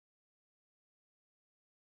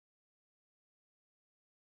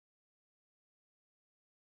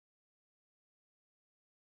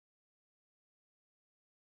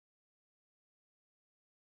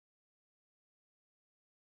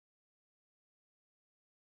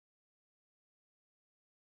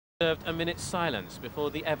Observed a minute's silence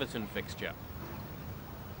before the Everton fixture.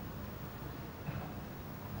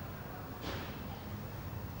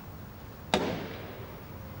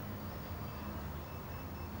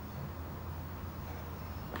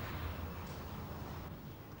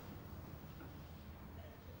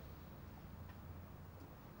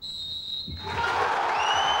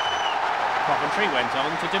 Coventry went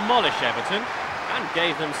on to demolish Everton and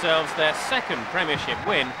gave themselves their second Premiership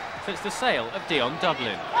win since the sale of Dion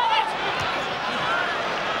Dublin.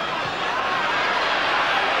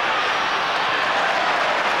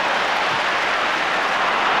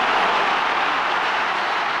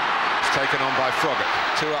 It's taken on by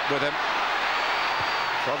Froggatt. 2 up with him.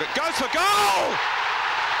 Froggatt goes for goal!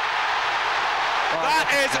 That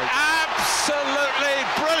is absolutely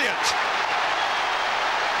brilliant!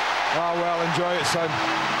 Oh, well, enjoy it, son.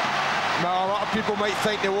 Now, a lot of people might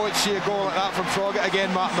think they won't see a goal like that from Froggatt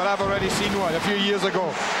again, Martin, but I've already seen one a few years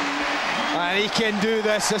ago. And he can do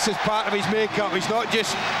this. This is part of his makeup. He's not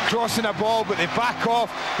just crossing a ball, but they back off.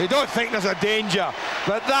 They don't think there's a danger.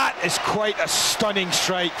 But that is quite a stunning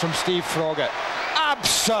strike from Steve Froggatt.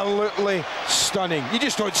 Absolutely stunning. You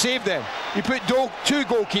just don't save them. You put 2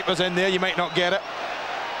 goalkeepers in there, you might not get it.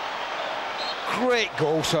 Great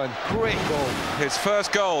goal, son. Great goal. His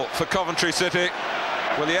first goal for Coventry City.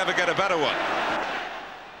 Will he ever get a better one?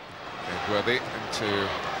 Worthy into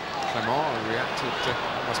Clement, who reacted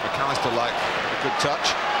almost McAllister-like a good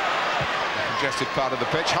touch. The congested part of the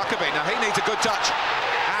pitch. Huckerby, now he needs a good touch.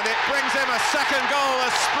 And it brings him a second goal,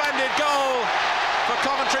 a splendid goal for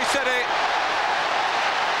Coventry City.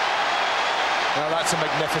 Well, that's a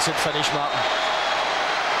magnificent finish, Martin.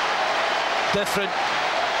 Different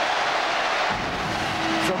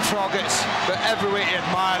from Froggatt's, but every way to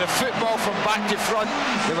admire. The football from back to front,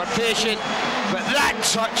 they were patient, but that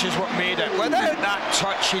touch is what made it. Without that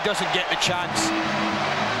touch, he doesn't get the chance.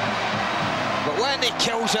 But when he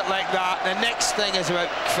kills it like that, the next thing is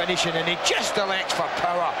about finishing, and he just elects for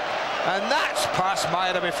power. And that's past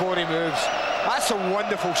Myra before he moves. That's a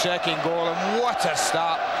wonderful second goal, and what a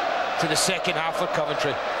start to the second half for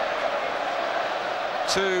Coventry.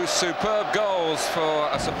 2 superb goals for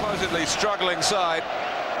a supposedly struggling side.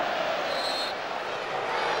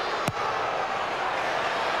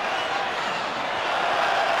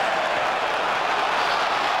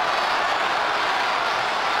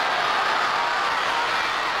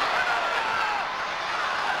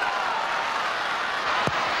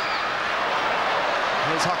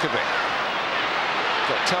 Here's Huckerby.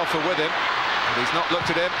 Got Telfer with him, but he's not looked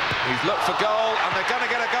at him. He's looked for goal, and they're going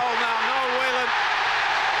to get a goal now. Noel Whelan.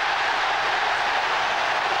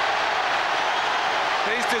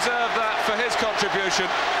 He's deserved that for his contribution.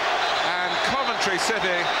 And Coventry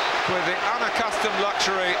City with the unaccustomed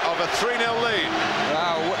luxury of a 3-0 lead.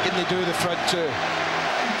 Wow, what can they do the front 2?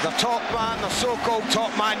 The top man, the so-called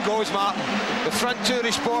top man goes, Martin. The front 2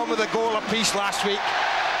 respond with a goal apiece last week.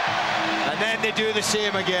 And then they do the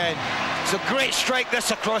same again. It's a great strike,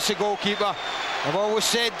 this, across the goalkeeper. I've always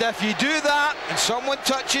said that if you do that and someone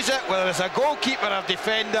touches it, whether it's a goalkeeper or a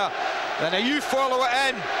defender, then if you follow it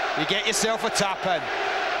in, you get yourself a tap-in.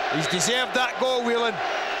 He's deserved that goal, Whelan.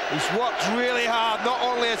 He's worked really hard, not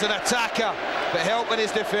only as an attacker, but helping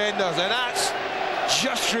his defenders. And that's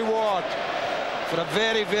just reward for a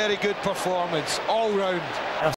very, very good performance all round.